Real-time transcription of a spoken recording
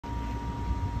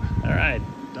All right,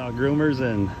 dog groomers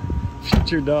and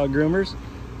future dog groomers.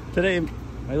 Today,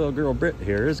 my little girl Britt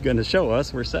here is going to show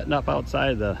us. We're setting up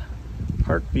outside the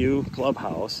Parkview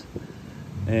Clubhouse,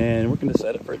 and we're going to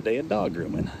set it for a day of dog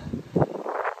grooming.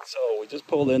 So we just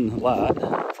pulled in the lot,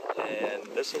 and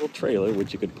this little trailer,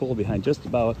 which you could pull behind just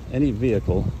about any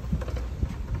vehicle.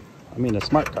 I mean, a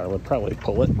smart car would probably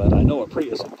pull it, but I know a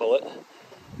Prius would pull it.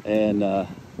 And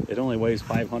it only weighs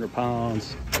 500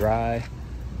 pounds, dry.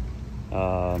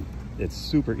 It's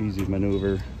super easy to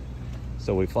maneuver.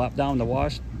 So we flop down the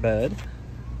wash bed,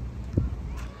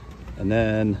 and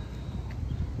then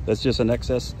that's just an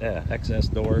excess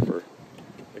door for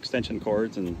extension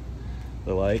cords and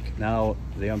the like. Now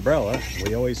the umbrella,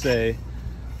 we always say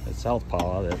at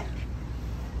Southpaw that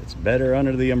it's better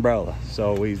under the umbrella.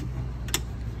 So we're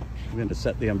going to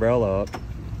set the umbrella up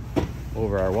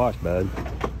over our wash bed.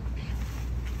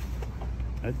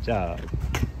 Good job.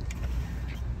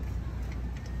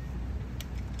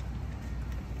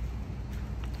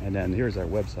 And then here's our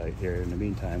website here in the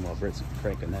meantime while Britt's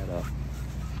cranking that up.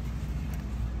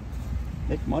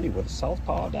 Make money with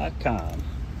Southpaw.com.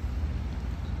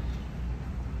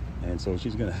 And so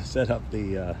she's gonna set up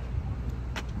the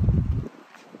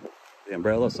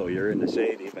umbrella so you're in the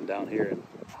shade even down here in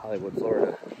Hollywood,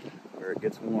 Florida, where it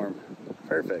gets warm.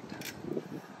 Perfect.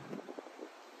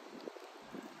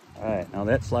 All right, now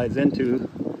that slides into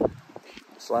the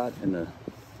slot in the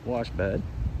wash bed.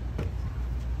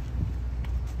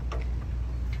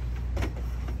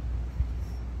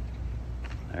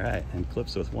 All right, and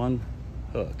clips with one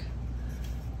hook.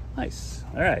 Nice.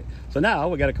 All right, so now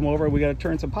we got to come over, we got to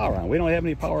turn some power on. We don't have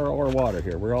any power or water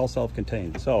here. We're all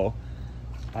self-contained. So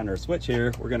on our switch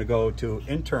here, we're going to go to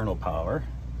internal power,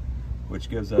 which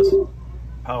gives us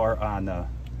power on the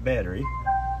battery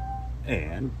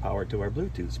and power to our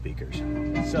Bluetooth speakers.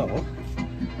 So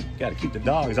got to keep the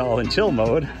dogs all in chill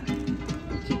mode,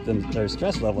 keep their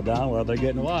stress level down while they're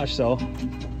getting washed. So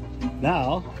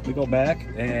now we go back,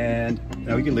 and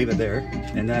now we can leave it there,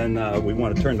 and then we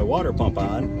want to turn the water pump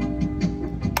on.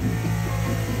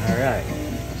 All right,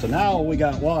 so now we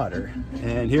got water,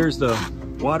 and here's the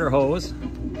water hose.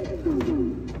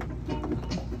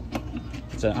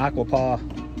 It's an Southpaw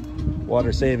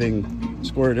water saving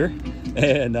squirter,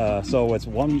 and so it's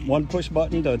one push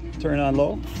button to turn on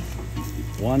low,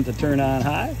 one to turn on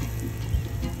high,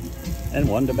 and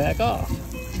one to back off.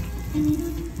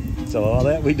 So all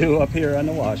that we do up here on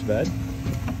the wash bed.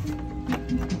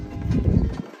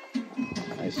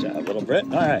 Nice job, little Britt.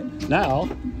 All right, now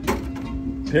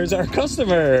here's our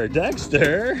customer,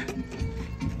 Dexter.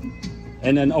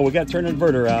 And then, oh, we got to turn the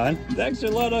inverter on.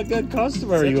 Dexter, what a good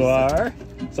customer you are.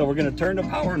 So we're going to turn the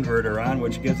power inverter on,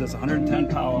 which gives us 110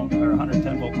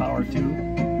 volt power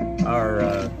to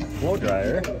our blow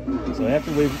dryer. So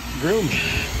after we've groomed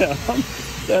him,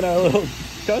 then our little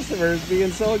customer is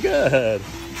being so good.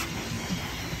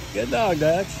 Good dog,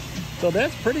 Dex. So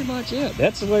that's pretty much it.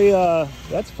 That's the way,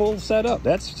 that's full setup.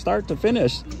 That's start to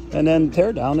finish. And then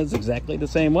tear down is exactly the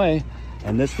same way.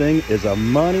 And this thing is a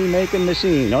money-making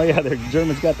machine. Oh yeah, the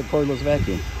Germans got the cordless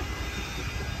vacuum.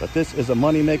 But this is a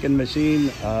money-making machine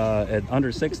at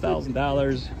under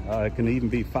 $6,000. It can even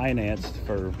be financed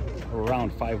for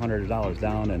around $500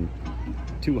 down and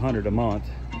 $200 a month.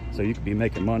 So you could be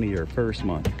making money your first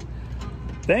month.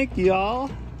 Thank you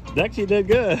all. Dex, you did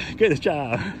good. Good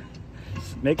job.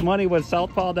 Make money with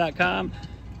Southpaw.com.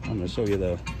 I'm going to show you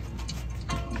the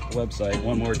website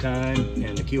one more time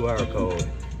and the QR code.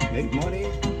 Make money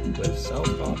with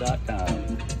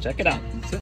Southpaw.com. Check it out.